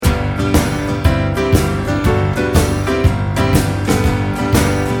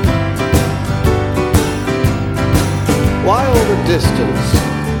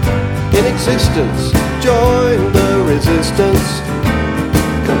existence. Join the resistance.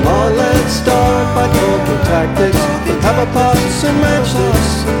 Come on, let's start by talking tactics. Let's have a pass and match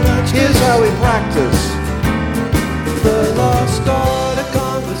this. Here's how we practice. The lost art of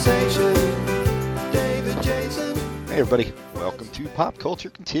conversation. David Jason. Hey everybody, welcome to Pop Culture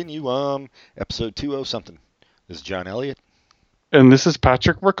Continuum, episode 20-something. This is John Elliott. And this is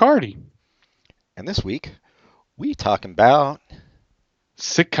Patrick Riccardi. And this week, we talking about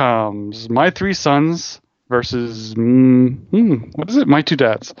sitcoms. My Three Sons versus, what is it? My Two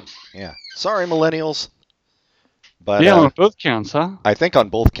Dads. Yeah. Sorry, millennials. But yeah, on both counts, huh? I think on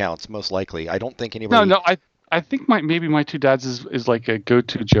both counts, most likely. I don't think anybody... No, I think maybe My Two Dads is like a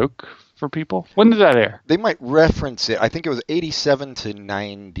go-to joke for people. When did that air? They might reference it. I think it was 87 to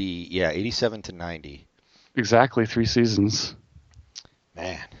 90. Yeah, 87 to 90. Exactly, 3 seasons.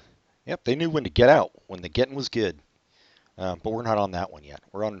 Man. Yep, they knew when to get out, when the getting was good. But we're not on that one yet.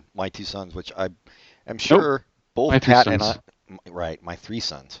 We're on My Two Sons, which I am sure both Pat and I... Right, My Three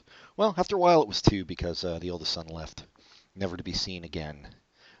Sons. Well, after a while it was 2 because the oldest son left, never to be seen again.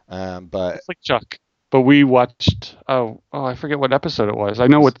 But it's like Chuck. But we watched, I forget what episode it was. I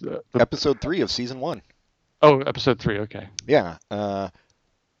know what... Episode 3 of season 1. Oh, episode 3, okay. Yeah.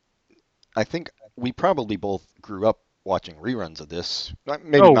 I think we probably both grew up watching reruns of this.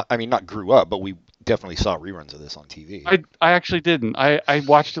 Maybe not, I mean, not grew up, but we definitely saw reruns of this on TV. I actually didn't. I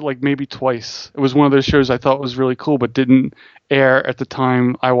watched it like maybe twice. It was one of those shows I thought was really cool, but didn't air at the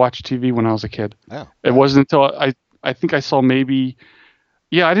time I watched TV when I was a kid. Oh. It wasn't until I think I saw maybe...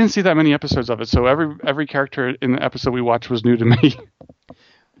 Yeah, I didn't see that many episodes of it, so every character in the episode we watched was new to me.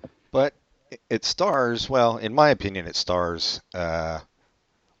 But it stars, well, in my opinion, it stars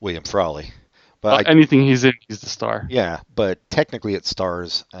William Frawley. But anything he's in, he's the star. Yeah, but technically it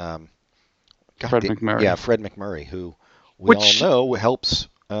stars Fred McMurray. Yeah, Fred McMurray, who we all know helps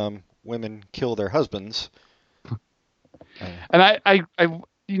women kill their husbands. And I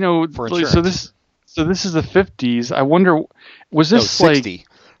you know, for insurance. So this is the 50s. I wonder, was this 60. like...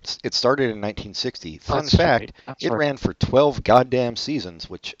 It started in 1960. Fun fact, it ran for 12 goddamn seasons,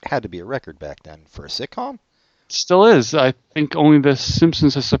 which had to be a record back then for a sitcom. Still is. I think only The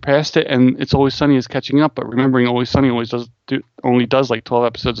Simpsons has surpassed it, and It's Always Sunny is catching up. But remembering Always Sunny only does like 12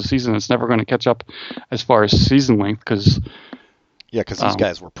 episodes a season. It's never going to catch up as far as season length because... Yeah, because these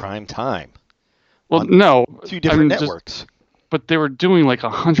guys were prime time. Well, no. 2 different networks. But they were doing like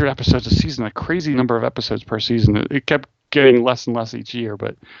 100 episodes a season, a crazy number of episodes per season. It kept getting less and less each year.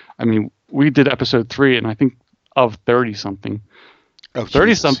 But, I mean, we did episode 3, and I think of 30-something. Oh,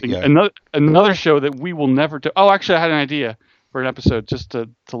 30-something. Yeah. Another show that we will never do. Oh, actually, I had an idea for an episode just to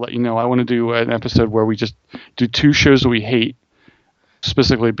let you know. I want to do an episode where we just do 2 shows that we hate,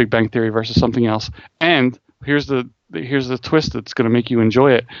 specifically Big Bang Theory versus something else. And here's the twist that's going to make you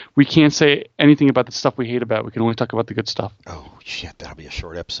enjoy it. We can't say anything about the stuff we hate about. We can only talk about the good stuff. Oh, shit. That'll be a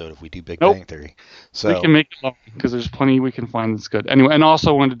short episode if we do Big Bang Theory. So we can make it long because there's plenty we can find that's good. Anyway, and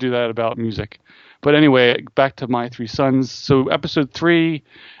also wanted to do that about music. But anyway, back to My Three Sons. So episode 3,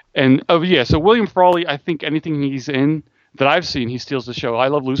 and so William Frawley, I think anything he's in that I've seen, he steals the show. I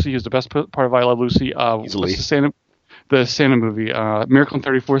Love Lucy. He's the best part of I Love Lucy. Easily. The Santa movie, Miracle on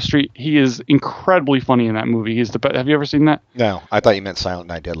 34th Street. He is incredibly funny in that movie. He's the best. Have you ever seen that? No, I thought you meant Silent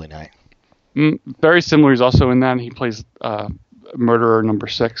Night, Deadly Night. Very similar. He's also in that. And he plays murderer number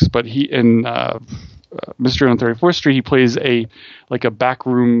 6. But he in Mystery on 34th Street, he plays a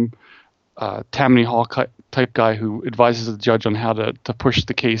backroom Tammany Hall type guy who advises the judge on how to push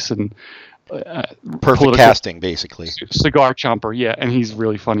the case and perfect casting, basically. Cigar chomper, yeah, and he's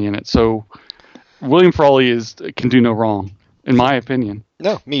really funny in it. So William Frawley can do no wrong, in my opinion.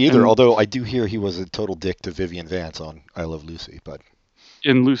 No, me either. Although I do hear he was a total dick to Vivian Vance on I Love Lucy, but.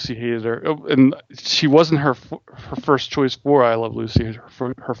 And Lucy hated her, and she wasn't her first choice for I Love Lucy.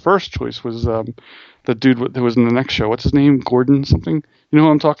 Her first choice was the dude who was in the next show. What's his name? Gordon something. You know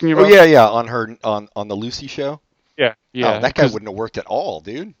who I'm talking about? Oh yeah, on the Lucy show. Yeah. Oh, that guy wouldn't have worked at all,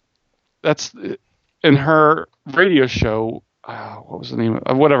 dude. That's in her radio show. What was the name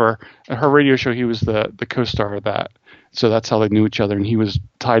of whatever? At her radio show, he was the co-star of that. So that's how they knew each other, and he was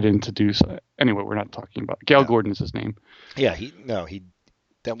tied in to do so. Anyway, we're not talking about Gale Gordon is his name. Yeah, he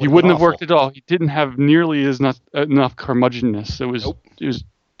wouldn't have worked at all. He didn't have nearly enough curmudgeonness. It was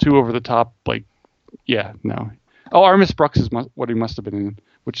too over the top. Like, yeah, no. Oh, Artemis Brooks is what he must have been in,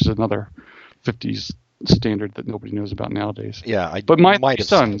 which is another 50s standard that nobody knows about nowadays. Yeah, but My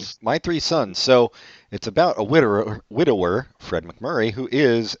Three Sons. So it's about a widower, Fred McMurray, who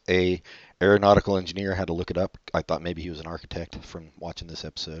is a aeronautical engineer. Had to look it up. I thought maybe he was an architect from watching this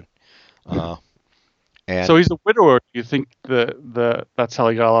episode. And so he's a widower. Do you think that's how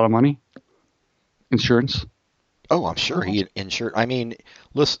he got a lot of money? insurance? Oh, I'm sure he insured. I mean,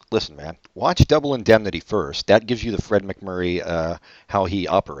 listen, man. Watch Double Indemnity first. That gives you the Fred MacMurray how he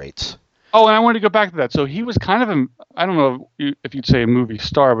operates. Oh, and I wanted to go back to that. So he was kind of I don't know if you'd say a movie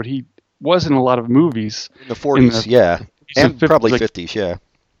star, but he was in a lot of movies. In the 40s, yeah. And 50s, probably 50s, yeah.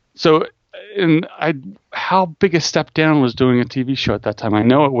 So, how big a step down was doing a TV show at that time? I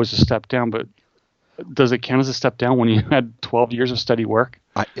know it was a step down, but does it count as a step down when you had 12 years of steady work?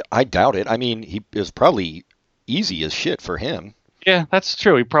 I doubt it. I mean, it was probably easy as shit for him. Yeah, that's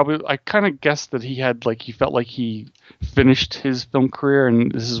true. I kind of guessed that he felt like he finished his film career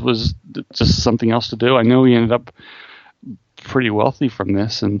and this was just something else to do. I know he ended up pretty wealthy from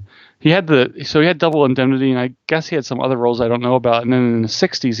this, and he had Double Indemnity, and I guess he had some other roles I don't know about. And then in the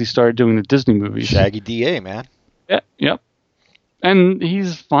 60s, he started doing the Disney movies. Shaggy DA, man. Yeah, yep. And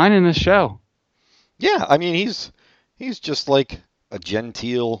he's fine in this show. Yeah, I mean, he's just like a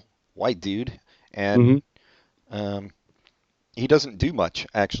genteel white dude, and he doesn't do much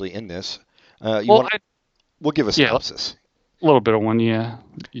actually in this. We'll give a synopsis. A little bit of one, yeah.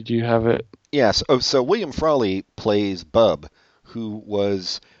 Do you have it? Yes. Oh, so William Frawley plays Bub, who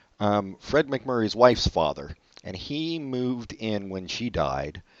was Fred MacMurray's wife's father, and he moved in when she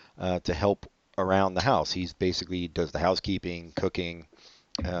died to help around the house. He's basically does the housekeeping, cooking,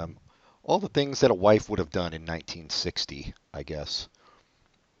 all the things that a wife would have done in 1960, I guess.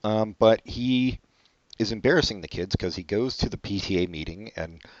 But he is embarrassing the kids because he goes to the PTA meeting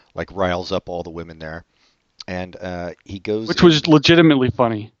and like riles up all the women there, and he goes, which was legitimately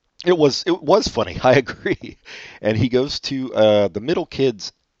funny. It was funny, I agree. And he goes to the middle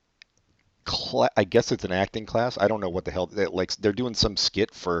kids' I guess it's an acting class. I don't know what the hell. They're doing some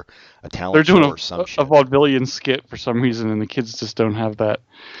skit for a talent show or some shit. A vaudevillian skit for some reason, and the kids just don't have the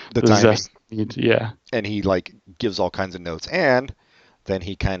zest. Yeah. And he like gives all kinds of notes, and then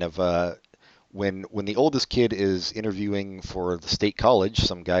he kind of when the oldest kid is interviewing for the state college,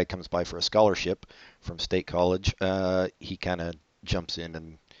 some guy comes by for a scholarship from state college. He kind of jumps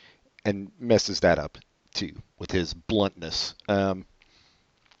in and messes that up too with his bluntness.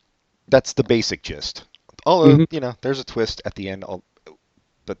 That's the basic gist. Although there's a twist at the end.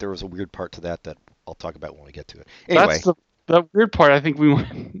 But there was a weird part to that I'll talk about when we get to it. Anyway, that's the weird part. I think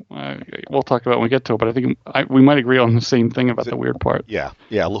we'll talk about when we get to it. But I think we might agree on the same thing about the weird part. Yeah,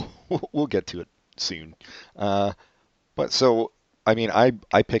 we'll get to it soon. But so I mean, I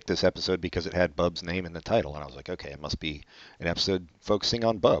picked this episode because it had Bub's name in the title, and I was like, okay, it must be an episode focusing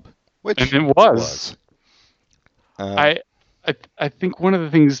on Bub. Which and it was. I think one of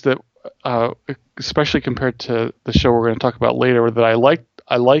the things that, especially compared to the show we're going to talk about later, that I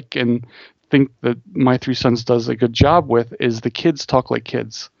like and think that My Three Sons does a good job with is the kids talk like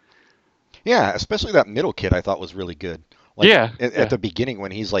kids. Yeah, especially that middle kid I thought was really good. Like, at the beginning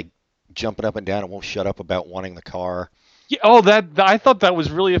when he's like jumping up and down and won't shut up about wanting the car. Yeah, I thought that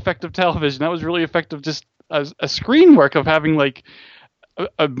was really effective television. That was really effective, just a screen work of having like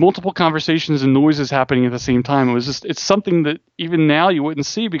multiple conversations and noises happening at the same time. It's something that even now you wouldn't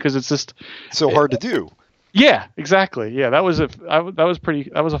see because it's just so hard to do. Yeah, exactly. Yeah, that was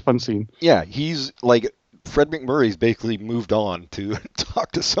a fun scene. Yeah, he's like Fred MacMurray's basically moved on to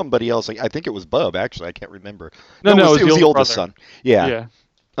talk to somebody else. Like, I think it was Bub, actually. I can't remember. No, it was the oldest son. Yeah.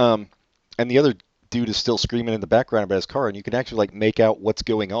 And the other dude is still screaming in the background about his car, and you can actually like make out what's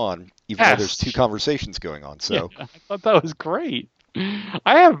going on, even though there's two conversations going on. So I thought that was great.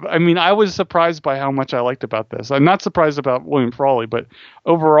 I was surprised by how much I liked about this. I'm not surprised about William Frawley, but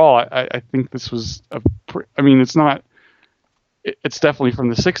overall, I think this was it's definitely from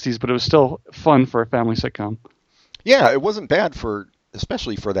the 60s, but it was still fun for a family sitcom. Yeah, it wasn't bad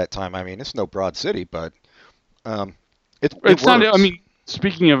especially for that time. I mean, it's no Broad City, but it's works. Not. I mean,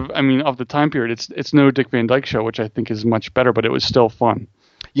 speaking of the time period, it's no Dick Van Dyke Show, which I think is much better, but it was still fun.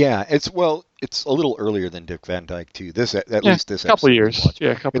 Yeah, it's a little earlier than Dick Van Dyke too. At least this couple years.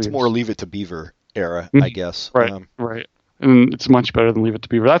 Yeah, a couple years. It's more Leave It to Beaver era, I guess. Right, right. And it's much better than Leave It to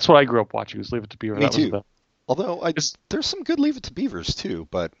Beaver. That's what I grew up watching, was Leave It to Beaver. Me too. Although there's some good Leave It to Beavers too,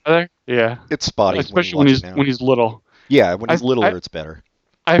 but yeah, it's spotty. Especially when he's little. Yeah, when he's littler, it's better.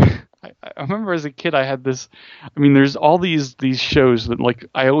 I remember as a kid I had this. I mean, there's all these shows that like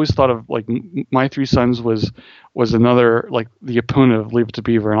I always thought of like My Three Sons was another like the opponent of Leave It to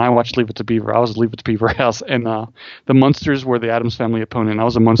Beaver, and I watched Leave It to Beaver. I was Leave It to Beaver house, and the Munsters were the Addams Family opponent. I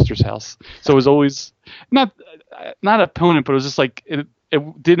was a Munsters house, so it was always not opponent, but it was just like it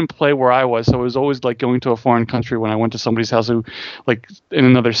didn't play where I was, so it was always like going to a foreign country when I went to somebody's house who, like in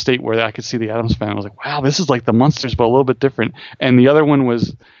another state where I could see the Addams Family. I was like, wow, this is like the Munsters, but a little bit different. And the other one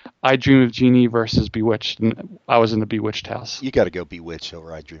was I Dream of Jeannie versus Bewitched, and I was in the Bewitched house. You got to go Bewitched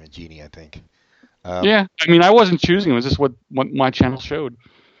over I Dream of Jeannie, I think. Yeah, I mean, I wasn't choosing. It was just what my channel showed.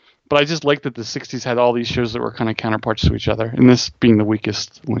 But I just liked that the 60s had all these shows that were kind of counterparts to each other, and this being the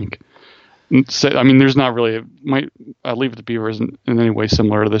weakest link. So, I mean, there's not really Leave It to Beaver isn't in any way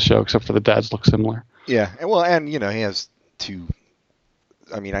similar to this show, except for the dads look similar. Yeah, and he has two.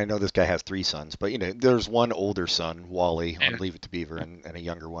 I mean, I know this guy has 3 sons, but there's one older son, Wally, on Leave It to Beaver, and a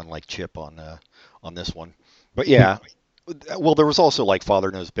younger one like Chip on this one. But yeah, well, there was also like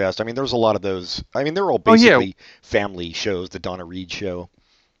Father Knows Best. I mean, there was a lot of those. I mean, they're all basically family shows. The Donna Reed show.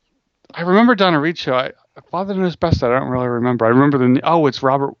 I remember Donna Reed show. Father Knows Best. I don't really remember. I remember it's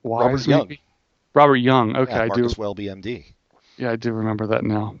Robert Wise. Robert Young. Maybe? Robert Young. Okay, yeah, Marcus Welby, MD. Yeah, I do remember that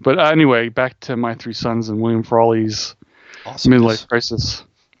now. But anyway, back to My Three Sons and William Frawley's midlife crisis.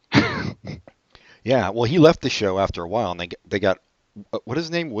 Yeah, well, he left the show after a while, and they got what is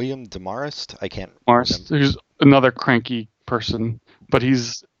his name? William Demarest? I can't. Demarest, who's another cranky person, but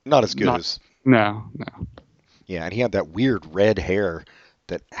he's not as good as. No. Yeah, and he had that weird red hair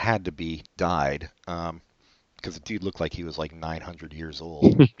that had to be dyed, because the dude looked like he was like 900 years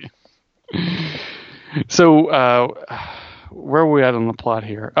old. So, where are we at on the plot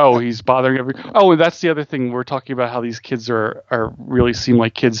here? Oh, he's bothering that's the other thing. We're talking about how these kids are really seem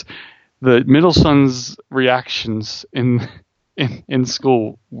like kids. The middle son's reactions in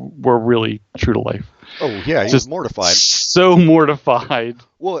school were really true to life. Oh yeah, he was mortified. So mortified.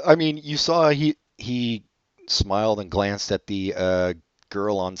 Well, I mean, you saw he smiled and glanced at the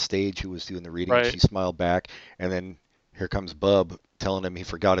girl on stage who was doing the reading. Right. She smiled back, and then here comes Bub telling him he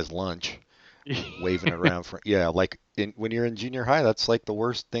forgot his lunch. Waving around like when you're in junior high, that's like the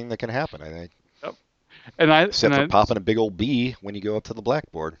worst thing that can happen, I think. Yep. Except for popping a big old B when you go up to the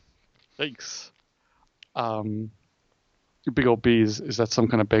blackboard. Thanks. Big old B is that some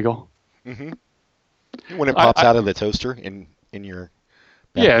kind of bagel? Mm-hmm. When it pops out of the toaster in your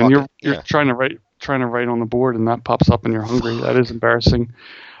back pocket. And you're yeah. trying to write on the board, and that pops up and you're hungry. That is embarrassing.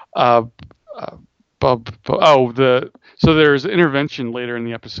 So there's intervention later in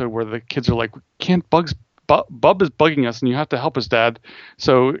the episode where the kids are like, Bub is bugging us, and you have to help us, Dad.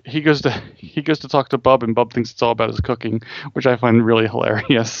 So he goes to talk to Bub, and Bub thinks it's all about his cooking, which I find really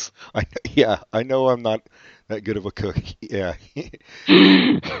hilarious. I know I'm not that good of a cook. Yeah.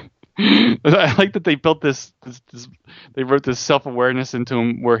 I like that they built this they wrote this self-awareness into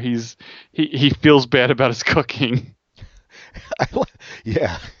him where he feels bad about his cooking.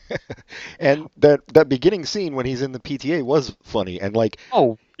 Yeah. And that beginning scene when he's in the PTA was funny, and like,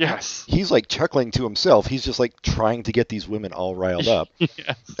 oh yes, he's like chuckling to himself. He's just like trying to get these women all riled up.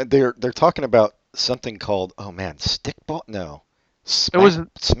 Yes. And they're talking about something called stickball. No,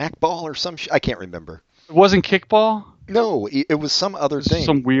 smackball or some. I can't remember. It wasn't kickball. No, it was some other thing.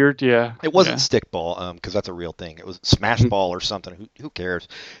 Some weird, yeah. It wasn't stickball, because that's a real thing. It was smashball or something. Who cares?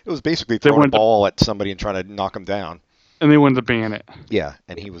 It was basically throwing a ball at somebody and trying to knock them down. And they wanted to ban it. Yeah,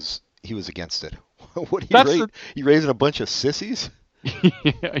 and he was against it. What he raising a bunch of sissies?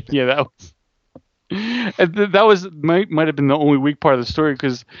 Yeah, that was might have been the only weak part of the story,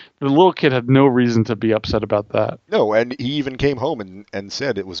 because the little kid had no reason to be upset about that. No, and he even came home and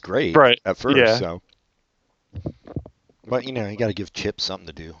said it was great at first. Yeah. So, but you got to give Chip something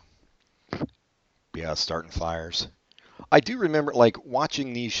to do. Yeah, starting fires. I do remember like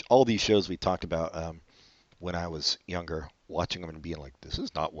watching all these shows we talked about. When I was younger, watching them and being like, this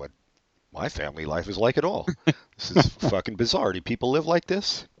is not what my family life is like at all. This is fucking bizarre. Do people live like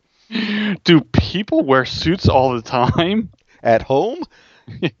this? Do people wear suits all the time? At home?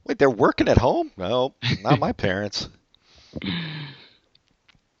 Wait, they're working at home? No, not my parents.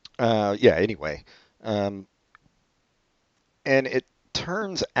 Yeah, anyway. And it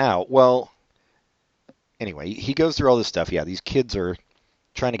turns out, anyway, he goes through all this stuff. Yeah, these kids are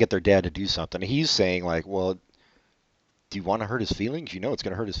trying to get their dad to do something. He's saying like, well, do you want to hurt his feelings? It's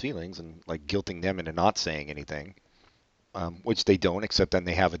going to hurt his feelings, and like guilting them into not saying anything, which they don't, except then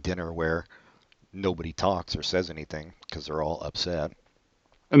they have a dinner where nobody talks or says anything because they're all upset.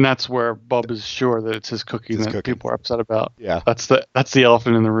 And that's where Bub is sure that it's his cooking that people are upset about. Yeah. That's the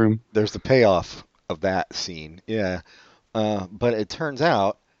elephant in the room. There's the payoff of that scene. Yeah. But it turns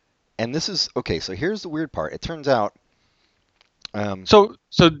out, and this is, okay, so here's the weird part. It turns out, so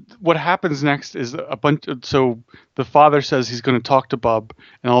what happens next is so the father says he's going to talk to Bub,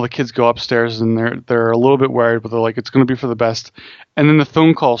 and all the kids go upstairs, and they're a little bit worried, but they're like, it's going to be for the best. And then the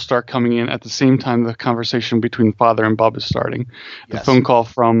phone calls start coming in at the same time the conversation between father and Bub is starting. The phone call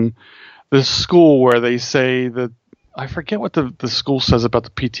from the school where they say that I forget what the school says about the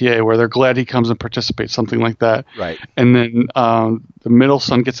PTA, where they're glad he comes and participates, something like that. Right. And then the middle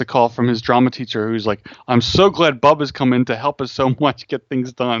son gets a call from his drama teacher, who's like, "I'm so glad Bub has come in to help us so much get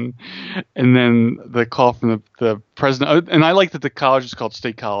things done." And then the call from the president, and I like that the college is called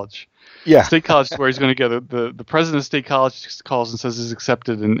State College. Yeah. State College is where he's going to get the president of State College calls and says he's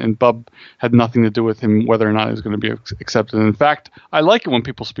accepted, and Bub had nothing to do with him whether or not he was going to be accepted. And in fact, I like it when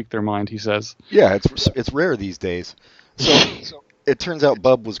people speak their mind, he says. Yeah, it's rare these days. So it turns out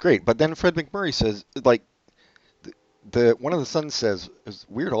Bub was great. But then Fred MacMurray says, like, the one of the sons says, it's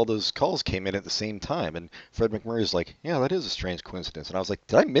weird all those calls came in at the same time. And Fred MacMurray is like, yeah, that is a strange coincidence. And I was like,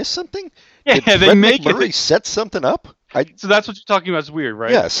 did I miss something? Yeah, did they Fred make MacMurray set something up? So that's what you're talking about is weird,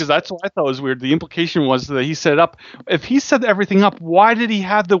 right? Yes. Because that's what I thought was weird. The implication was that he set it up. If he set everything up, why did he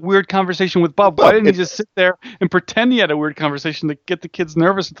have the weird conversation with Bub? Why didn't he just sit there and pretend he had a weird conversation to get the kids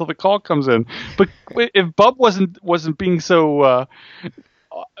nervous until the call comes in? But if Bub wasn't being so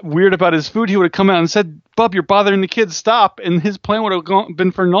weird about his food, he would have come out and said, "Bub, you're bothering the kids. Stop!" And his plan would have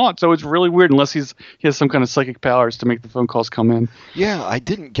been for naught. So it's really weird, unless he has some kind of psychic powers to make the phone calls come in. Yeah, I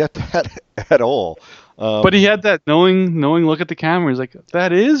didn't get that at all. But he had that knowing look at the camera. He's like,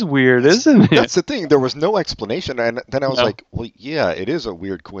 that is weird, isn't it? That's the thing. There was no explanation. And then I was like, well, yeah, it is a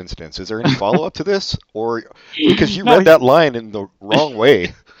weird coincidence. Is there any follow-up to this? Or because you read that line in the wrong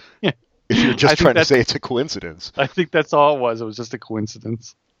way. Yeah. If you're just trying to say it's a coincidence. I think that's all it was. It was just a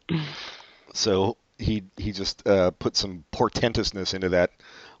coincidence. So he just put some portentousness into that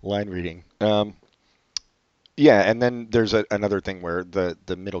line reading. Yeah, and then there's another thing where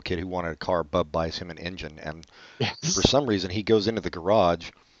the middle kid who wanted a car, Bub buys him an engine, and for some reason he goes into the garage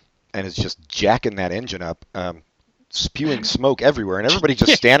and is just jacking that engine up, spewing smoke everywhere, and everybody's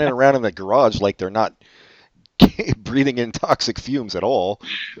just standing around in the garage like they're not breathing in toxic fumes at all.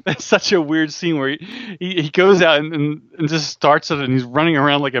 That's such a weird scene where he goes out and just starts it, and he's running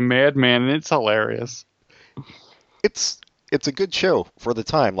around like a madman, and it's hilarious. It's a good show for the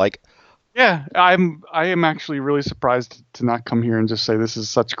time, like. Yeah, I am actually really surprised to not come here and just say this is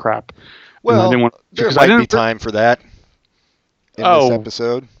such crap. Well, there might be time for that in this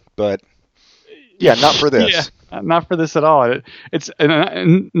episode, but yeah, not for this. Yeah, not for this at all. It's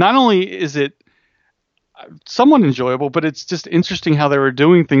and not only is it somewhat enjoyable, but it's just interesting how they were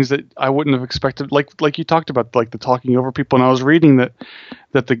doing things that I wouldn't have expected. Like you talked about, like the talking over people, and I was reading that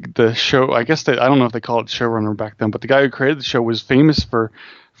the show. I guess I don't know if they called it showrunner back then, but the guy who created the show was famous for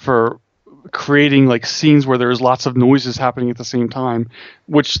creating like scenes where there's lots of noises happening at the same time,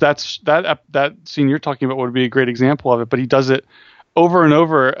 which that scene you're talking about would be a great example of it. But he does it over and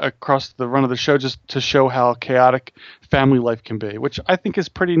over across the run of the show just to show how chaotic family life can be, which I think is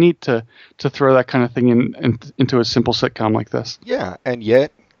pretty neat to throw that kind of thing into a simple sitcom like this. Yeah, and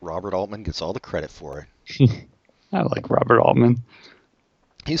yet Robert Altman gets all the credit for it. I like Robert Altman.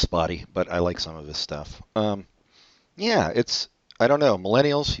 He's spotty, but I like some of his stuff. Yeah, I don't know.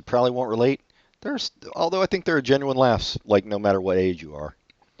 Millennials, you probably won't relate. Although I think there are genuine laughs, like no matter what age you are.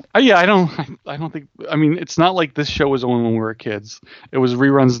 Yeah, I don't think. I mean, it's not like this show was on when we were kids. It was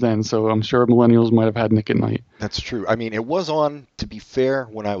reruns then, so I'm sure millennials might have had Nick at Night. That's true. I mean, it was on, to be fair,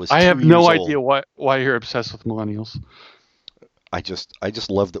 when I was 2 years old. I have no idea why you're obsessed with millennials. I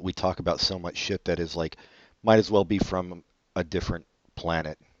just love that we talk about so much shit that is like, might as well be from a different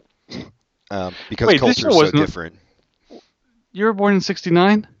planet. Because culture is so different. You were born in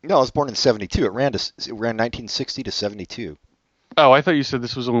 69? No, I was born in 72. It ran 1960 to 72. Oh, I thought you said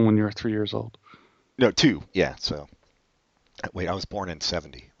this was only when you were 3 years old. No, 2. Yeah, so. Wait, I was born in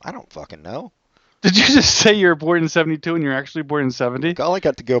 70. I don't fucking know. Did you just say you were born in 72 and you're actually born in 70? All I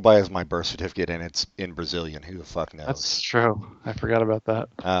got to go by is my birth certificate, and it's in Brazilian. Who the fuck knows? That's true. I forgot about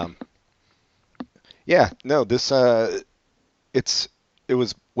that. Yeah, no, this it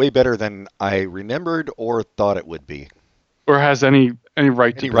was way better than I remembered or thought it would be. Or has any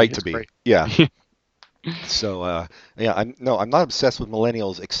right to be. Right to be. Great. Yeah. So yeah, I'm not obsessed with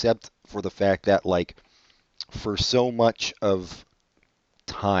millennials except for the fact that like for so much of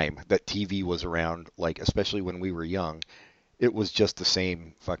time that TV was around, like especially when we were young, it was just the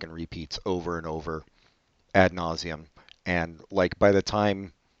same fucking repeats over and over ad nauseum. And like by the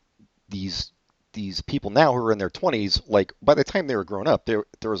time these people now who are in their 20s, like by the time they were grown up, there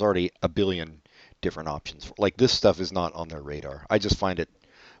was already a billion different options. Like this stuff is not on their radar. I just find it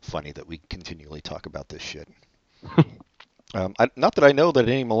funny that we continually talk about this shit. Not that I know that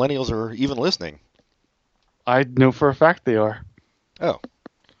any millennials are even listening. I know for a fact they are. Oh.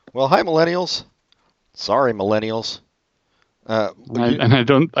 Well, hi millennials. Sorry, millennials.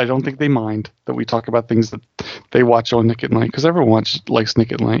 And I don't think they mind that we talk about things that they watch on Nick at Night, because everyone likes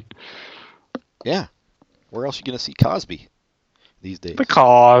Nick at Night. Yeah. Where else are you going to see Cosby these days?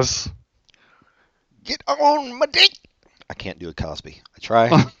 Because. Get on my dick! I can't do a Cosby. I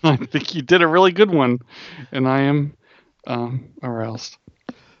try. I think you did a really good one, and I am aroused.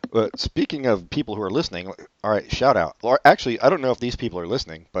 But speaking of people who are listening, all right, shout out. Actually, I don't know if these people are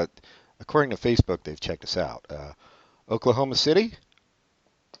listening, but according to Facebook, they've checked us out. Oklahoma City,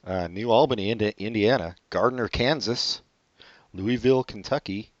 New Albany, Indiana, Gardner, Kansas, Louisville,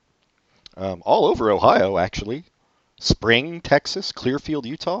 Kentucky, all over Ohio, actually. Spring, Texas, Clearfield,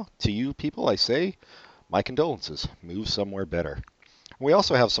 Utah. To you people, I say, my condolences. Move somewhere better. We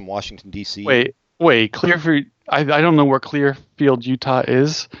also have some Washington, D.C. Wait, Clearfield. I don't know where Clearfield, Utah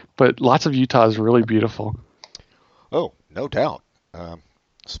is, but lots of Utah is really beautiful. Oh, no doubt.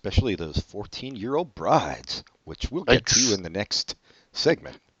 Especially those 14-year-old brides, which we'll get to in the next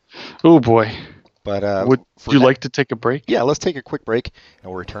segment. Oh, boy. But would you like to take a break? Yeah, let's take a quick break,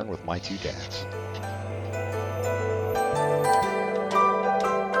 and we'll return with My Two Dads.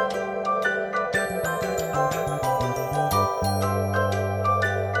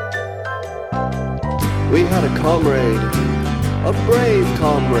 We had a comrade, a brave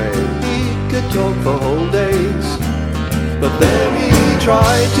comrade. He could talk for whole days. But then he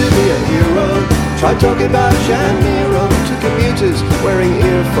tried to be a hero, tried talking about Shamiro to commuters wearing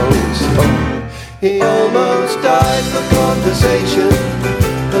earphones. He almost died for conversation,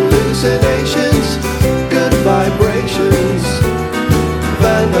 hallucinations, good vibrations.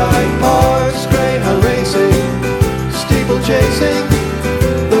 Van Dyke Park's Greyhound racing, steeple chasing,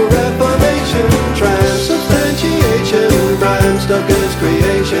 the Reformation, transubstantiation, Bram Stoker's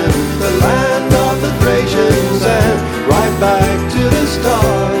creation, the land of the Thracians, and right back to the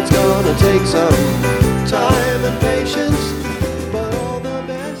start. It's gonna take some time and patience, but all the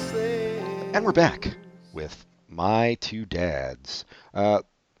best things. And we're back with My Two Dads.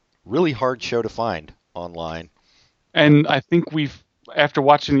 Really hard show to find online. And I think after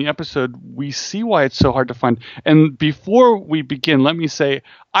watching the episode, we see why it's so hard to find. And before we begin, let me say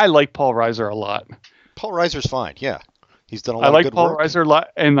I like Paul Reiser a lot. Paul Reiser's fine, yeah. He's done a lot of good work. I like Paul Reiser a lot,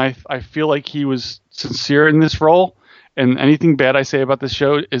 and I feel like he was sincere in this role. And anything bad I say about this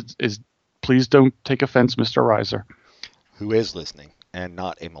show is please don't take offense, Mr. Reiser. Who is listening and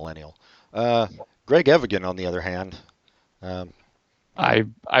not a millennial. Greg Evigan, on the other hand. You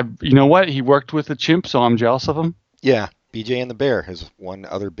know what? He worked with a chimp, so I'm jealous of him. Yeah. BJ and the Bear is one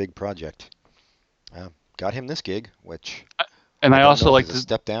other big project. Got him this gig, which I also like to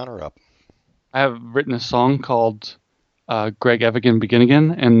step down or up. I have written a song called Greg Evigan Begin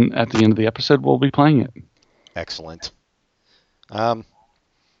Again, and at the end of the episode, we'll be playing it. Excellent.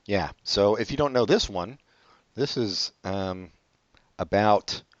 Yeah, so if you don't know this one, this is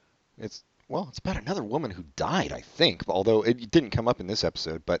about it's about another woman who died, I think, although it didn't come up in this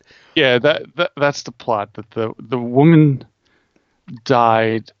episode. But yeah, that's the plot, that the woman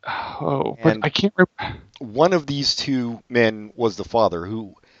died. Oh, but I can't remember. One of these two men was the father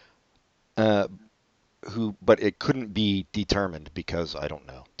but it couldn't be determined because I don't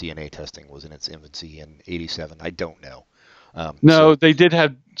know. DNA testing was in its infancy in '87. I don't know. They did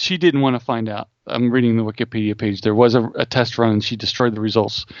have. She didn't want to find out. I'm reading the Wikipedia page. There was a test run, and she destroyed the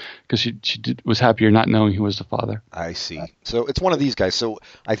results because she was happier not knowing who was the father. I see. So it's one of these guys. So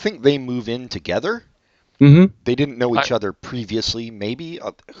I think they move in together. Mm-hmm. They didn't know each other previously. Maybe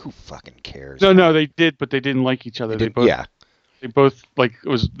who fucking cares? No, they did, but they didn't like each other. They both like it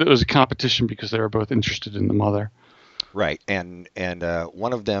was a competition because they were both interested in the mother. Right, and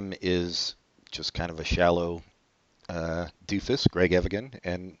one of them is just kind of a shallow doofus, Greg Evigan,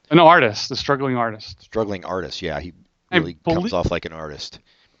 and an artist, a struggling artist. Struggling artist, yeah, he really comes off like an artist.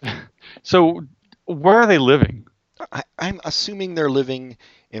 So, where are they living? I'm assuming they're living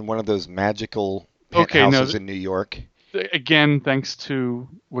in one of those magical penthouses in New York. Again, thanks to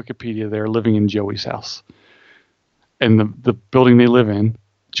Wikipedia, they're living in Joey's house, and the building they live in.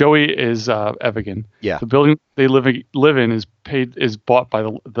 Joey is Evigan. Yeah. The building they live in is bought by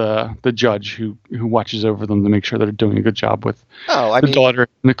the judge who watches over them to make sure they're doing a good job with daughter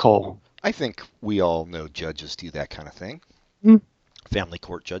Nicole. I think we all know judges do that kind of thing. Mm. Family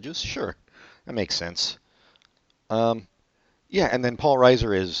court judges, sure, that makes sense. Yeah, and then Paul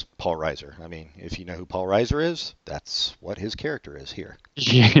Reiser is Paul Reiser. I mean, if you know who Paul Reiser is, that's what his character is here.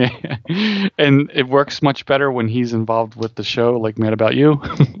 Yeah, and it works much better when he's involved with the show, like Mad About You,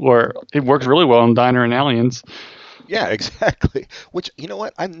 or it works really well in Diner and Aliens. Yeah, exactly. Which, you know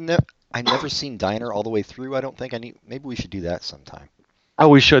what? I've never seen Diner all the way through. I don't think maybe we should do that sometime. Oh,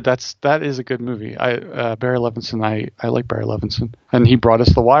 we should. That is a good movie. Barry Levinson. I like Barry Levinson, and he brought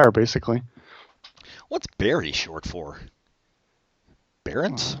us The Wire, basically. What's Barry short for?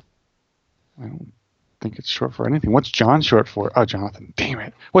 Barron's? think it's short for anything. What's John short for? Oh, Jonathan. Damn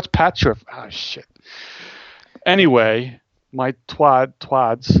it. What's Pat short for? Oh, shit. Anyway, my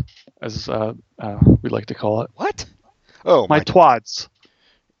twads, as we like to call it. What? Oh, my twads.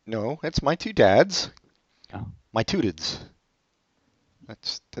 No, it's my two dads. Oh. My tootids.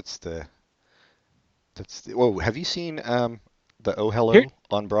 That's the. Whoa, have you seen the Oh Hello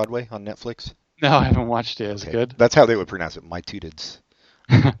on Broadway on Netflix? No, I haven't watched it. It's good. That's how they would pronounce it. My tootids.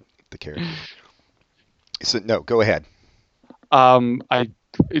 The character. So no, go ahead.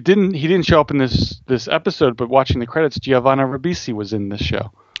 He didn't show up in this episode, but watching the credits, Giovanni Ribisi was in this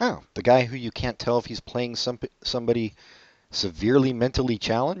show. Oh, the guy who you can't tell if he's playing somebody severely mentally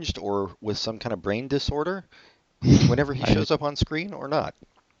challenged or with some kind of brain disorder whenever he shows up on screen or not.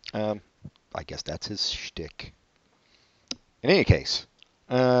 I guess that's his shtick. In any case,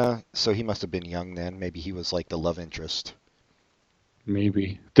 so he must have been young then. Maybe he was like the love interest.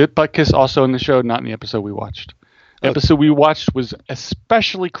 Maybe. Did Butkus also in the show? Not in the episode we watched. The episode we watched was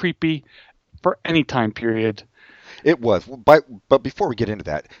especially creepy for any time period. It was. But before we get into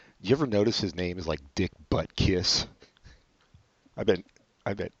that, do you ever notice his name is like Dick Butkus? I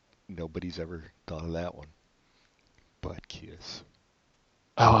bet nobody's ever thought of that one. Butkus.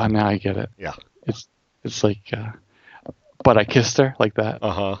 Oh, now I get it. Yeah. It's like, but I kissed her like that.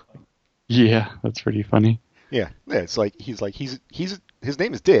 Uh-huh. Yeah, that's pretty funny. Yeah, it's like he's his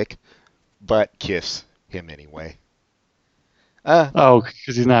name is Dick, but kiss him anyway. Because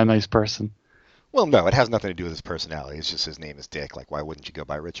he's not a nice person. Well, no, it has nothing to do with his personality. It's just his name is Dick. Like, why wouldn't you go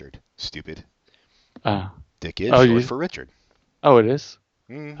by Richard? Stupid. Dick is short for Richard. Oh, it is?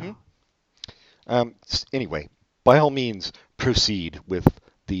 Mm-hmm. Anyway, by all means, proceed with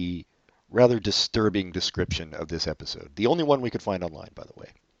the rather disturbing description of this episode. The only one we could find online, by the way.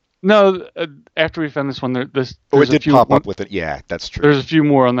 No, after we found this one, it did pop up with it. Yeah, that's true. There's a few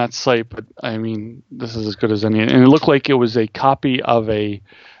more on that site, but I mean, this is as good as any. And it looked like it was a copy of a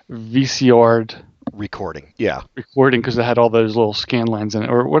VCR recording. Yeah, recording because it had all those little scan lines in it,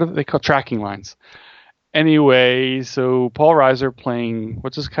 or what are they called? Tracking lines. Anyway, so Paul Reiser playing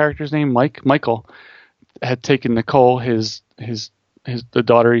what's his character's name? Michael had taken Nicole, the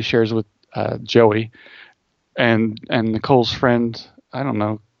daughter he shares with Joey, and Nicole's friend. I don't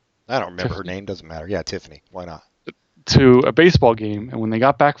know. I don't remember her name. Doesn't matter. Yeah, Tiffany. Why not? To a baseball game. And when they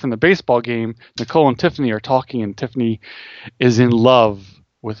got back from the baseball game, Nicole and Tiffany are talking, and Tiffany is in love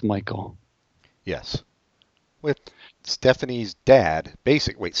with Michael. Yes. With Stephanie's dad.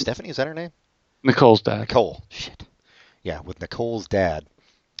 Wait, Stephanie, is that her name? Nicole's dad. Nicole. Shit. Yeah, with Nicole's dad.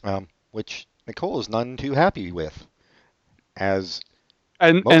 Which Nicole is none too happy with. As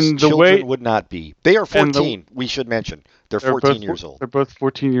most children would not be. They are 14, we should mention. They're 14 years old. They're both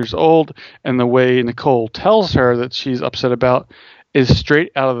 14 years old, and the way Nicole tells her that she's upset about is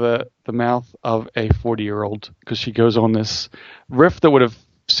straight out of the mouth of a 40-year-old, because she goes on this riff that would have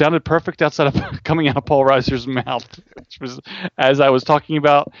sounded perfect outside of coming out of Paul Reiser's mouth, which was, as I was talking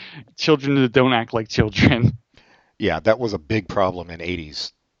about, children that don't act like children. Yeah, that was a big problem in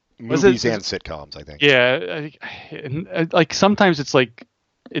 80s movies and sitcoms, I think. Yeah, like sometimes it's like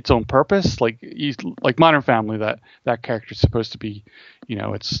its own purpose, like Modern Family, that character's supposed to be,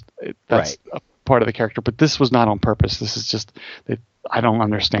 that's right. A part of the character, but this was not on purpose. This is just that I don't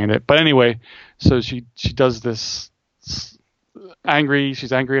understand it. But anyway, so she does this she's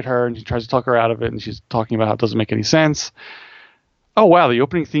angry at her, and she tries to talk her out of it, and she's talking about how it doesn't make any sense. Oh wow, the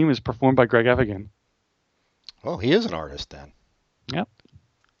opening theme is performed by Greg Evigan. Oh, he is an artist then. Yep.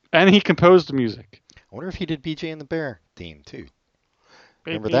 And he composed the music. I wonder if he did BJ and the Bear theme too.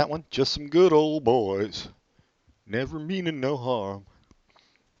 Remember that one? Just some good old boys, never meaning no harm.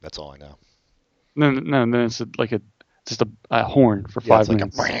 That's all I know. No. It's just a horn for 5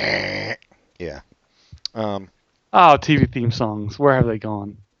 minutes. Yeah. TV theme songs. Where have they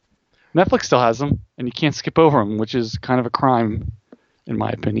gone? Netflix still has them, and you can't skip over them, which is kind of a crime, in my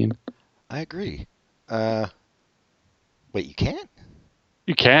opinion. I agree. Wait, you can't?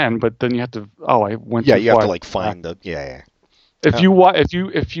 You can, but then you have to. Oh, I went. Yeah, you have to find the. Yeah. If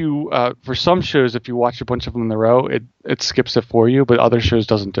you for some shows, if you watch a bunch of them in a row, it skips it for you, but other shows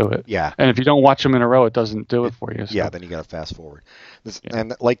doesn't do it. Yeah. And if you don't watch them in a row, it doesn't do it for you. So. Yeah, then you got to fast forward.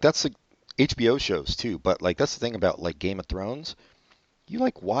 And that's the HBO shows too, but that's the thing about Game of Thrones. You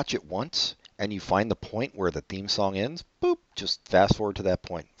watch it once and you find the point where the theme song ends, boop, just fast forward to that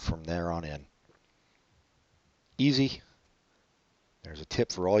point from there on in. Easy. There's a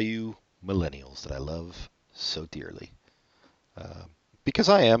tip for all you millennials that I love so dearly. Because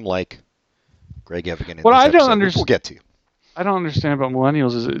I am like Greg Evigan in this episode, which we'll get to. I don't understand about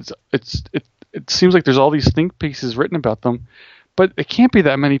millennials is it seems like there's all these think pieces written about them, but it can't be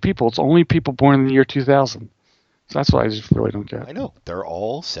that many people. It's only people born in the year 2000. So that's what I just really don't get. I know. They're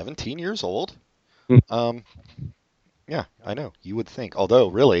all 17 years old. Yeah, I know. You would think. Although,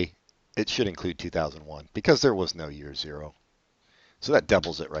 really, it should include 2001 because there was no year zero. So that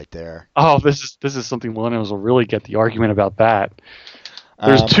doubles it right there. Oh, this is something millennials will really get the argument about that.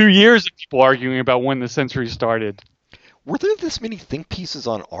 There's 2 years of people arguing about when the century started. Were there this many think pieces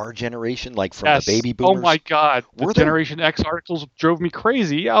on our generation, like from the baby boomers? Oh my God! The Generation X articles drove me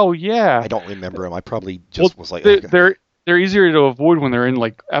crazy. Oh yeah. I don't remember them. I probably just was like. They're easier to avoid when they're in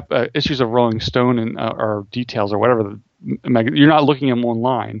like issues of Rolling Stone and or Details or whatever. You're not looking at them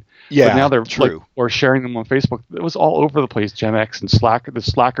online. Yeah, but now they're true. Like, or sharing them on Facebook. It was all over the place. Gen X and Slacker, the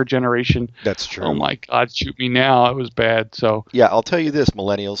Slacker generation. That's true. Oh my God! Shoot me now. It was bad. So yeah, I'll tell you this,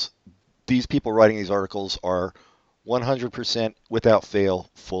 millennials. These people writing these articles are 100% without fail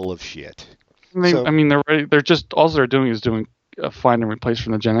full of shit. I mean, they're just all they're doing is doing find and replace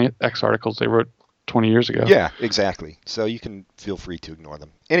from the Gen X articles they wrote 20 years ago. Yeah, exactly. So you can feel free to ignore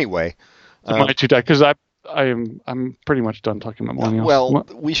them. Anyway, because I'm pretty much done talking about millennials. Well,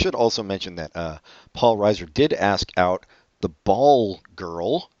 we should also mention that Paul Reiser did ask out the ball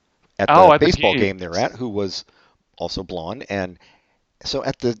girl at the baseball game they're at, who was also blonde, and so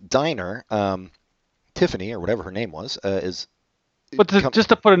at the diner, Tiffany or whatever her name was is. But just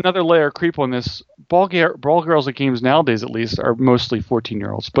to put another layer of creep on this, ball girls at games nowadays, at least, are mostly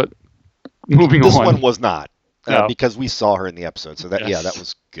 14-year-olds. But moving on, this one was not because we saw her in the episode, so that that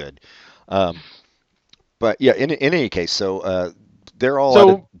was good. But yeah, in any case, so they're all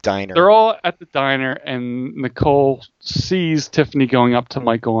at a diner. They're all at the diner, and Nicole sees Tiffany going up to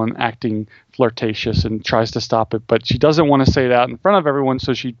Michael and acting flirtatious and tries to stop it, but she doesn't want to say it out in front of everyone,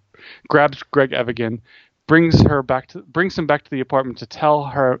 so she grabs Greg Evigan, brings him back to the apartment to tell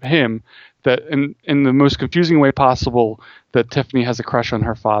him that in the most confusing way possible that Tiffany has a crush on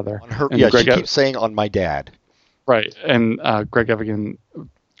her father. She keeps saying on my dad. Right, and Greg Evigan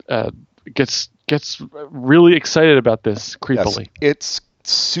gets really excited about this creepily. Yes, it's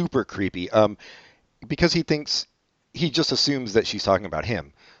super creepy. Because he just assumes that she's talking about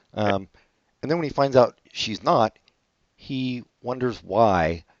him. And then when he finds out she's not, he wonders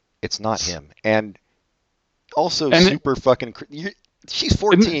why it's not him. And also super fucking she's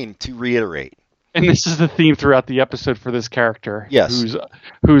 14 to reiterate. And this is the theme throughout the episode for this character. Yes.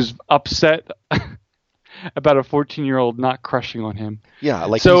 Who's upset about a 14-year-old not crushing on him. Yeah,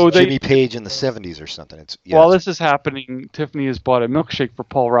 like he's Jimmy Page in the 70s or something. While this is happening, Tiffany has bought a milkshake for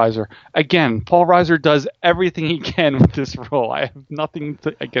Paul Reiser. Again, Paul Reiser does everything he can with this role. I have nothing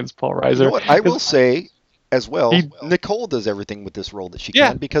against Paul Reiser. You know what? I will say as well, Nicole does everything with this role that she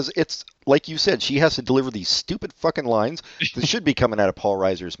can because it's, like you said, she has to deliver these stupid fucking lines that should be coming out of Paul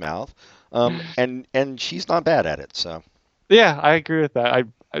Reiser's mouth. And she's not bad at it, so. Yeah, I agree with that.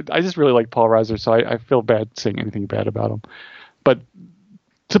 I just really like Paul Reiser, so I feel bad saying anything bad about him. But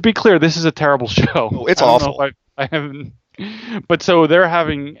to be clear, this is a terrible show. Oh, it's awful. I haven't. But so they're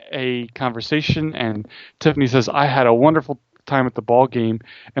having a conversation, and Tiffany says, "I had a wonderful time at the ball game."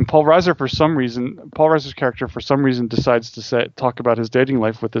 And Paul Reiser's character, for some reason, decides to talk about his dating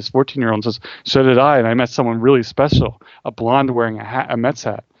life with this 14-year-old and says, "So did I, and I met someone really special, a blonde wearing a Mets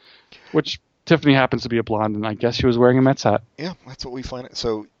hat," which Tiffany happens to be a blonde, and I guess she was wearing a Mets hat. Yeah, that's what we find.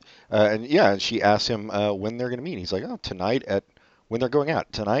 So, and she asks him when they're going to meet. He's like, tonight when they're going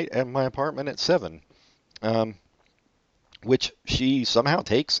out. Tonight at my apartment at 7. Which she somehow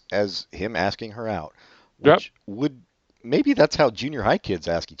takes as him asking her out. Which maybe that's how junior high kids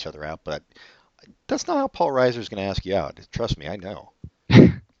ask each other out, but that's not how Paul Reiser's going to ask you out. Trust me, I know.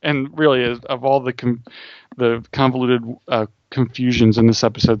 And really, of all the convoluted confusions in this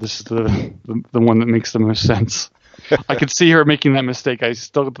episode, this is the one that makes the most sense. I could see her making that mistake. I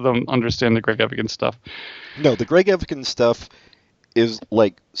still don't understand the Greg Evigan stuff. No, the Greg Evigan stuff is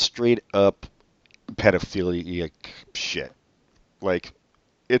like straight up pedophilic shit. Like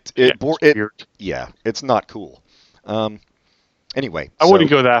it's not cool. Anyway, I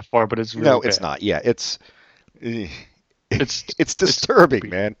wouldn't go that far, but it's really no, it's bad. Not. Yeah, it's disturbing,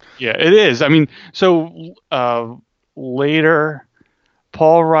 man. Yeah, it is. I mean, so later,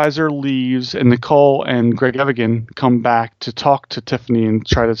 Paul Reiser leaves, and Nicole and Greg Evigan come back to talk to Tiffany and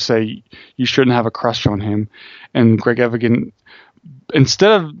try to say you shouldn't have a crush on him. And Greg Evigan,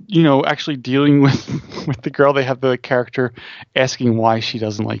 instead of actually dealing with the girl, they have the character asking why she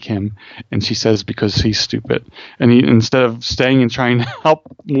doesn't like him, and she says because he's stupid. And instead of staying and trying to help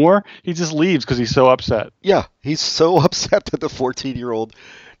more, he just leaves because he's so upset. Yeah, he's so upset that the 14-year-old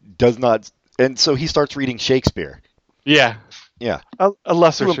does not, and so he starts reading Shakespeare. Yeah. Yeah. A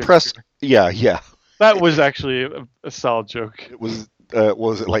lesser to impress. Shakespeare. Yeah. That was actually a solid joke. It was.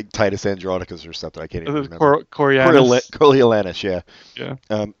 Was it like Titus Andronicus or something? I can't even remember. Coriolanus. Yeah. Yeah.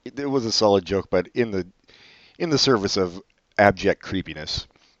 It was a solid joke, but in the service of abject creepiness.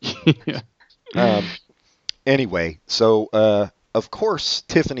 Yeah. Anyway, so of course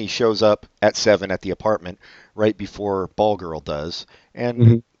Tiffany shows up at 7 at the apartment right before Ball Girl does,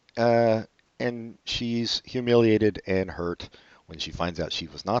 and and she's humiliated and hurt when she finds out she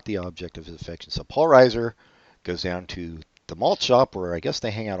was not the object of his affection. So Paul Reiser goes down to the malt shop where I guess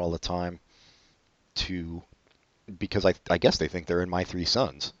they hang out all the time because I guess they think they're in My Three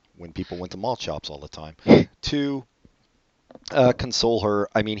Sons when people went to malt shops all the time to console her.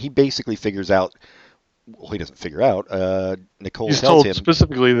 I mean, he basically figures out. Well, he doesn't figure out. Nicole He's tells told him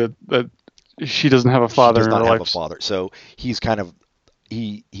specifically that she doesn't have a father. She does not in her have life. a father. So he's kind of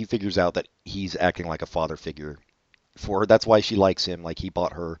he figures out that he's acting like a father figure for her. That's why she likes him. Like he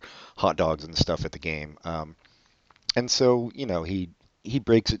bought her hot dogs and stuff at the game. And so, he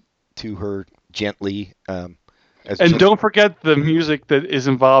breaks it to her gently. Don't forget the music that is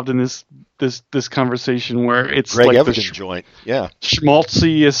involved in this conversation, where it's Greg like Evigan joint. Yeah.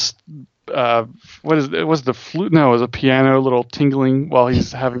 schmaltziest. What is it? Was the flute? No, it was a piano, little tingling while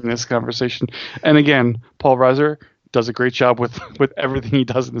he's having this conversation. And again, Paul Reiser does a great job with everything he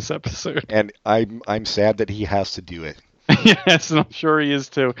does in this episode. And I'm sad that he has to do it. Yes, and I'm sure he is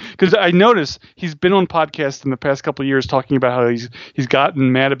too. Because I noticed he's been on podcasts in the past couple of years talking about how he's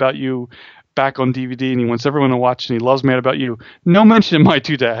gotten Mad About You back on DVD, and he wants everyone to watch, and he loves Mad About You. No mention of My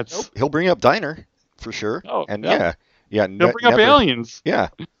Two Dads. Nope. He'll bring up Diner for sure. Oh, and yeah. He'll bring up Aliens. Yeah.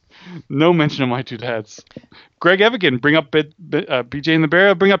 No mention of My Two Dads. Greg Evigan, bring up BJ and the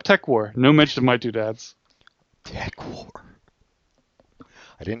Bear. Bring up Tech War. No mention of My Two Dads. Tech War.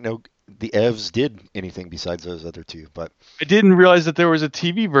 I didn't know the Evs did anything besides those other two, but I didn't realize that there was a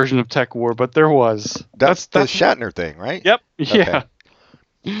TV version of Tech War, but there was. That's the Shatner thing, right? Yep. Okay. Yeah.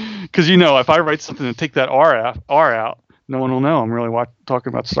 Because if I write something and take that R out, no one will know I'm really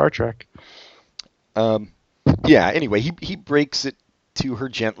talking about Star Trek. Yeah. Anyway, he breaks it to her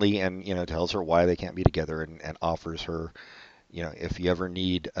gently and tells her why they can't be together and offers her, if you ever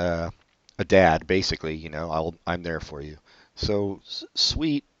need a dad, basically, I'm there for you. So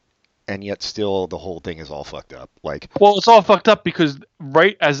sweet. And yet still the whole thing is all fucked up. Well, it's all fucked up because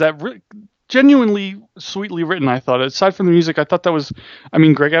right as that genuinely sweetly written, I thought, aside from the music, I thought that was,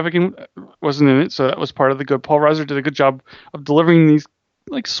 Greg Evigan wasn't in it, so that was part of the good. Paul Reiser did a good job of delivering these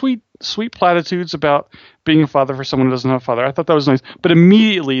sweet platitudes about being a father for someone who doesn't have a father. I thought that was nice. But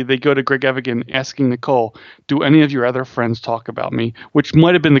immediately they go to Greg Evigan asking Nicole, do any of your other friends talk about me? Which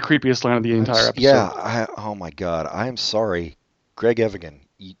might have been the creepiest line of the entire episode. Yeah. Oh my God. I'm sorry. Greg Evigan.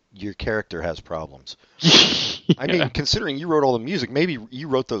 Your character has problems. Yeah. Considering you wrote all the music, maybe you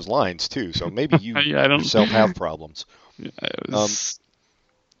wrote those lines too, so maybe you yourself have problems.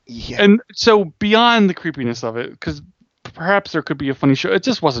 Yeah, And so beyond the creepiness of it, because perhaps there could be a funny show, it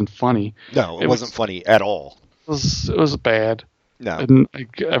just wasn't funny. No, it wasn't funny at all. It was bad. No. And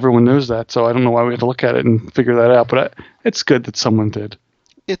everyone knows that, so I don't know why we had to look at it and figure that out, but it's good that someone did.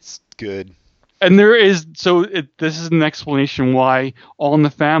 It's good. And there is, this is an explanation why All in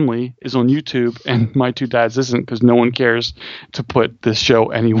the Family is on YouTube and My Two Dads isn't, because no one cares to put this show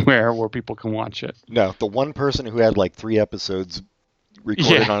anywhere where people can watch it. No, the one person who had 3 episodes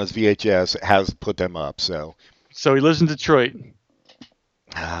recorded on his VHS has put them up, so. So he lives in Detroit.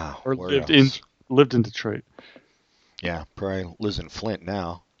 Or lived in Detroit. Yeah, probably lives in Flint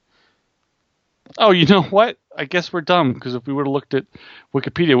now. Oh, you know what? I guess we're dumb, because if we would have looked at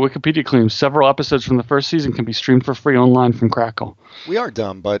Wikipedia claims several episodes from the first season can be streamed for free online from Crackle. We are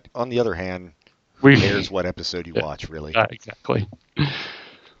dumb, but on the other hand, who cares what episode you watch, really? Exactly.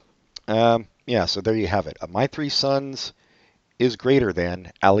 So there you have it. My Three Sons is greater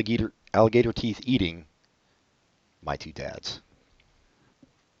than alligator teeth eating My Two Dads.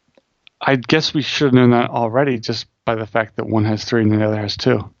 I guess we should have known that already, just by the fact that one has 3 and the other has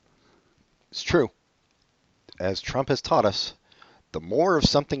 2. It's true. As Trump has taught us, the more of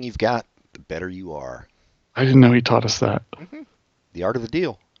something you've got, the better you are. I didn't know he taught us that. Mm-hmm. The art of the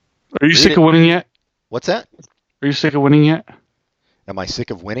deal. Are you sick of winning yet? What's that? Are you sick of winning yet? Am I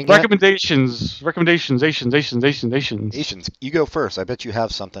sick of winning Recommendations. Asians. You go first. I bet you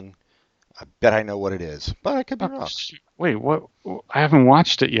have something. I bet I know what it is, but I could be wrong. Wait, what? I haven't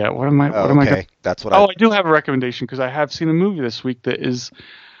watched it yet. What am I? Okay, that's what. I do have a recommendation because I have seen a movie this week that is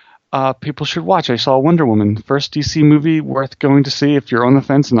people should watch. I saw Wonder Woman, first DC movie worth going to see if you're on the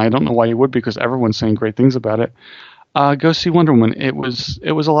fence, and I don't know why you would because everyone's saying great things about it. Go see Wonder Woman. It was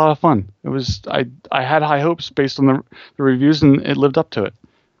a lot of fun. I had high hopes based on the reviews, and it lived up to it.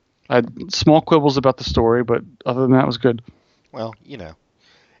 I had small quibbles about the story, but other than that, it was good. Well,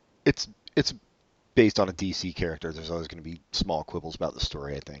 it's based on a DC character. There's always going to be small quibbles about the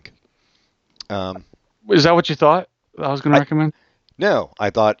story, I think. Is that what you thought I was going to recommend? No, I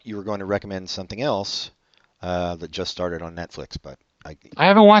thought you were going to recommend something else that just started on Netflix, but I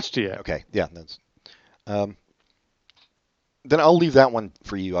haven't watched it yet. Okay, yeah. Then I'll leave that one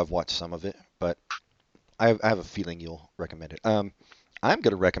for you. I've watched some of it, but I have a feeling you'll recommend it. I'm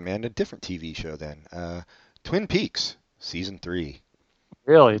going to recommend a different TV show then. Twin Peaks, Season 3.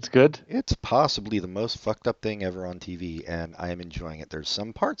 Really? It's good? It's possibly the most fucked up thing ever on TV, and I am enjoying it. There's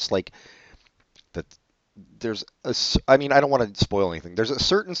some parts like that. I don't want to spoil anything. There's a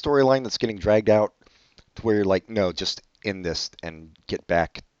certain storyline that's getting dragged out to where you're like, no, just end this and get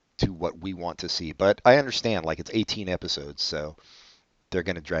back to what we want to see. But I understand, like, it's 18 episodes, so they're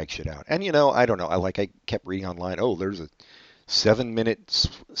going to drag shit out. And, I don't know. I kept reading online, there's a 7-minute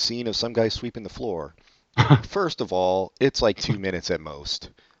scene of some guy sweeping the floor. First of all, it's like 2 minutes at most,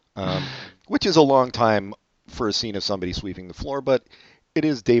 which is a long time for a scene of somebody sweeping the floor, but it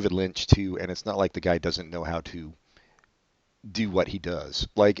is David Lynch, too, and it's not like the guy doesn't know how to do what he does.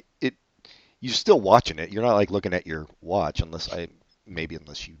 Like, you're still watching it. You're not, like, looking at your watch, unless you've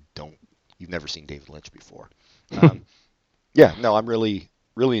never seen David Lynch before. Yeah, no, I'm really,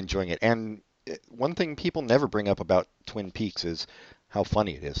 really enjoying it. And one thing people never bring up about Twin Peaks is how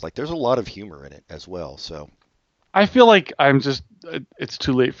funny it is. Like, there's a lot of humor in it as well, so. I feel like it's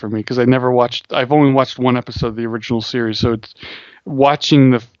too late for me because I've only watched one episode of the original series, so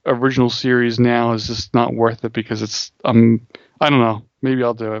watching the original series now is just not worth it because I don't know, maybe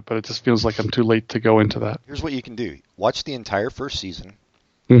I'll do it, but it just feels like I'm too late to go into that. Here's what you can do. Watch the entire first season.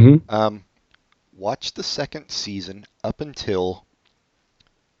 Mm-hmm. Watch the second season up until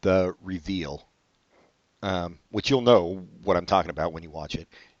the reveal, which you'll know what I'm talking about when you watch it.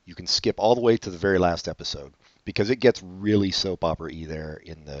 You can skip all the way to the very last episode because it gets really soap opera-y there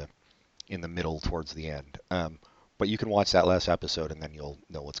in the middle towards the end. But you can watch that last episode and then you'll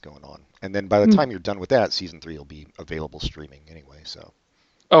know what's going on. And then by the time you're done with that, season 3 will be available streaming anyway. So.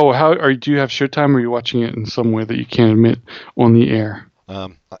 Oh, do you have Showtime, or are you watching it in some way that you can't admit on the air?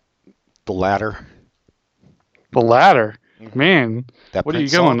 The latter. The latter, man. That what are you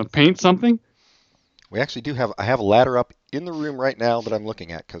going to paint something? We actually do have. I have a ladder up in the room right now that I'm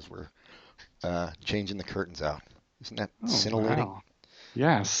looking at because we're changing the curtains out. Isn't that scintillating? Wow.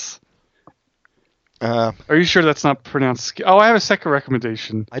 Yes. Are you sure that's not pronounced? Oh, I have a second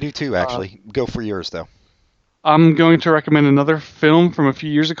recommendation. I do too, actually. Go for yours, though. I'm going to recommend another film from a few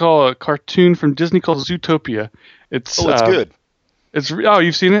years ago, a cartoon from Disney called Zootopia. It's good.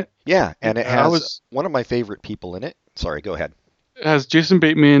 You've seen it? Yeah, and it has one of my favorite people in it. Sorry, go ahead. It has Jason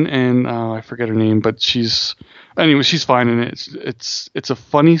Bateman and I forget her name, but she's fine in it. It's a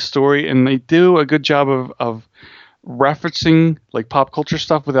funny story, and they do a good job of referencing like pop culture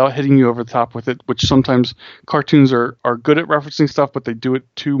stuff without hitting you over the top with it, which sometimes cartoons are good at referencing stuff, but they do it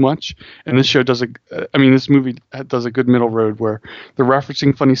too much. And this movie does a good middle road where they're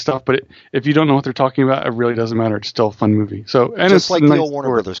referencing funny stuff, but if you don't know what they're talking about, it really doesn't matter. It's still a fun movie. So, and just like the old Warner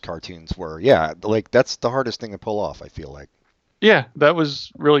Brothers cartoons were, yeah, like that's the hardest thing to pull off, I feel like. Yeah, that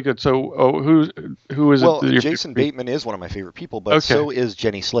was really good. So, who is it? Well, Jason Bateman is one of my favorite people, but so is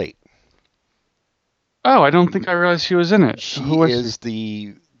Jenny Slate. Oh, I don't think I realized she was in it. She is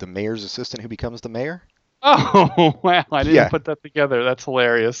the mayor's assistant who becomes the mayor. Oh, wow. I didn't put that together. That's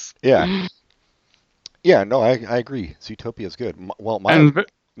hilarious. Yeah. Yeah, no, I agree. Zootopia is good. Well, go ahead.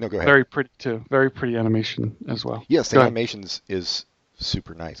 Very pretty, too. Very pretty animation as well. Yes, the animation is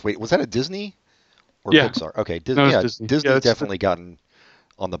super nice. Wait, was that a Disney or Pixar? Okay, Disney. No, Disney. Disney's definitely gotten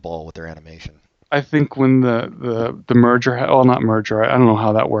on the ball with their animation. I think when the merger, not merger, I don't know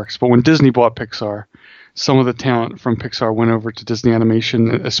how that works, but when Disney bought Pixar, some of the talent from Pixar went over to Disney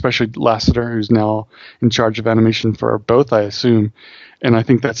Animation, especially Lasseter, who's now in charge of animation for both, I assume. And I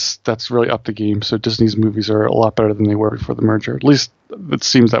think that's really up the game. So Disney's movies are a lot better than they were before the merger. At least it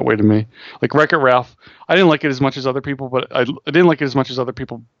seems that way to me. Like Wreck-It Ralph, I didn't like it as much as other people, but I didn't like it as much as other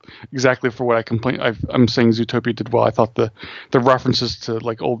people exactly for what I complained. I'm saying Zootopia did well. I thought the references to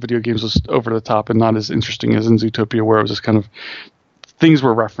like old video games was over the top and not as interesting as in Zootopia, where it was just kind of things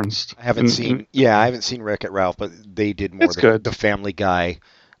were referenced. I haven't seen Wreck-It Ralph, but they did more the Family Guy.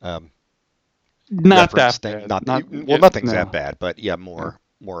 Not that bad. Nothing's that bad, but yeah, more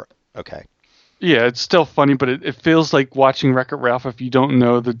okay. Yeah, it's still funny, but it feels like watching Wreck-It Ralph if you don't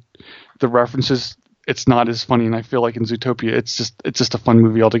know the references it's not as funny. And I feel like in Zootopia, it's just a fun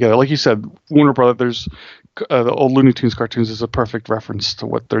movie altogether. Like you said, Warner Brothers, the old Looney Tunes cartoons is a perfect reference to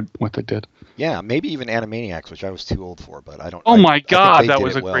what they did. Yeah, maybe even Animaniacs, which I was too old for, but I don't. Oh my God, that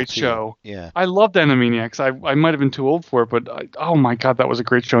was a great show. Yeah, I loved Animaniacs. I might have been too old for it, but oh my God, that was a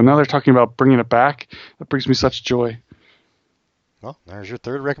great show. Now they're talking about bringing it back. That brings me such joy. Well, there's your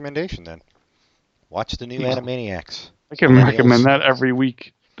third recommendation then. Watch the new Animaniacs. I can recommend that every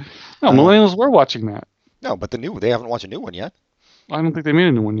week. No, millennials were watching that. No, but they haven't watched a new one yet. I don't think they made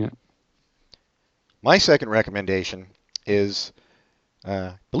a new one yet. My second recommendation is,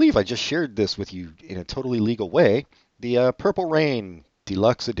 I believe I just shared this with you in a totally legal way, the Purple Rain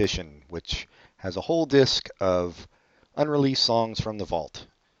Deluxe Edition, which has a whole disc of unreleased songs from the vault,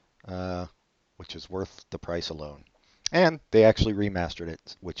 which is worth the price alone. And they actually remastered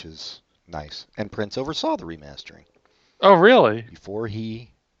it, which is nice. And Prince oversaw the remastering. Oh, really? Before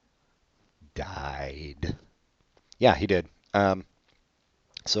he died. Yeah, he did.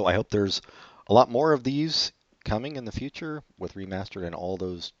 So I hope there's a lot more of these coming in the future with remastered and all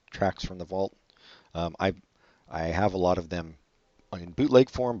those tracks from the vault. I have a lot of them in bootleg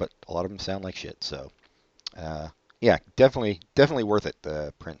form, but a lot of them sound like shit. So yeah, definitely worth it.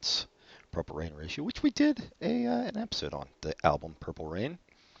 The Prince Purple Rain reissue, which we did an episode on, the album Purple Rain.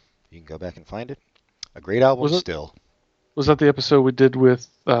 You can go back and find it. A great album still. Was that the episode we did with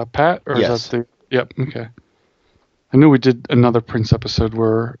Pat? Or yes. Is that yep. Okay. I knew we did another Prince episode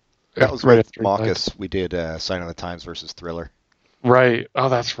where that was right after Marcus. We did Sign of the Times versus Thriller. Right. Oh,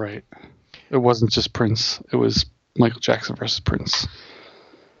 that's right. It wasn't just Prince. It was Michael Jackson versus Prince.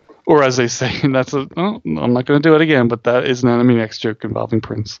 Or as they say, I'm not going to do it again, but that is an Animaniacs joke involving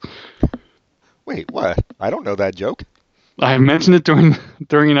Prince. Wait, what? I don't know that joke. I mentioned it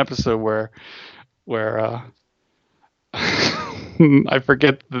during an episode where I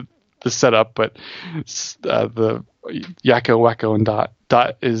forget the setup, but the Yakko, Wacko, and Dot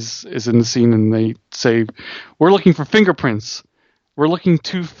is in the scene, and they say, "We're looking for fingerprints. We're looking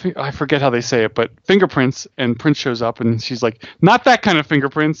to..." I forget how they say it, but fingerprints. And Prince shows up, and she's like, "Not that kind of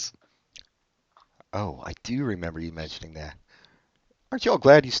fingerprints." Oh, I do remember you mentioning that. Aren't you all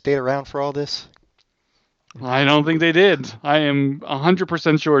glad you stayed around for all this? I don't think they did. I am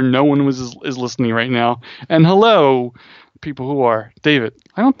 100% sure no one is listening right now. And hello, people who are. David.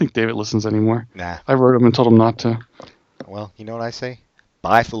 I don't think David listens anymore. Nah. I wrote him and told him not to. Well, you know what I say?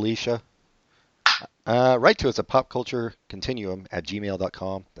 Bye, Felicia. Write to us at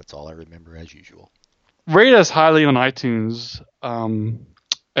popculturecontinuum@gmail.com. That's all I remember as usual. Rate us highly on iTunes. And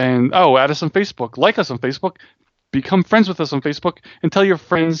add us on Facebook. Like us on Facebook. Become friends with us on Facebook. And tell your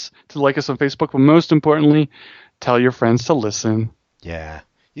friends to like us on Facebook. But most importantly, tell your friends to listen. Yeah.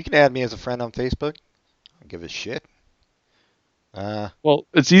 You can add me as a friend on Facebook. I don't give a shit. Well,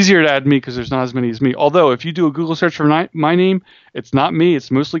 it's easier to add me because there's not as many as me. Although, if you do a Google search for my name, it's not me. It's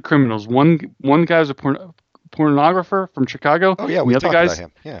mostly criminals. One guy's a pornographer from Chicago. Oh yeah, we talked about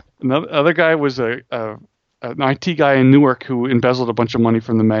him. Yeah. Another guy was an IT guy in Newark who embezzled a bunch of money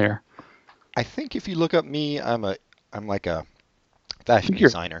from the mayor. I think if you look up me, I'm like a fashion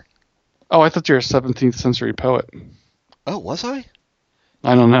designer. Oh, I thought you were a 17th century poet. Oh, was I?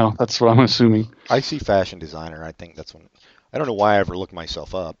 I don't know. That's what I'm assuming. I see fashion designer. I think that's when. I don't know why I ever looked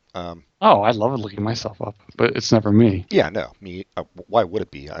myself up. I love looking myself up, but it's never me. Yeah, no, me. Why would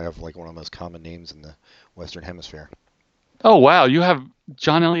it be? I have like one of the most common names in the Western Hemisphere. Oh wow, you have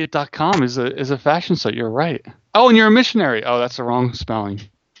JohnElliott.com is a fashion site. You're right. Oh, and you're a missionary. Oh, that's the wrong spelling.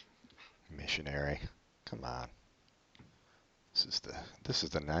 Missionary. Come on. This is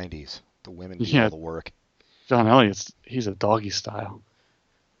the 90s. The women do all the work. John Elliott's he's a doggy style.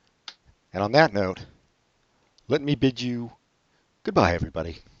 And on that note, let me bid you goodbye,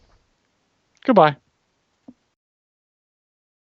 everybody. Goodbye.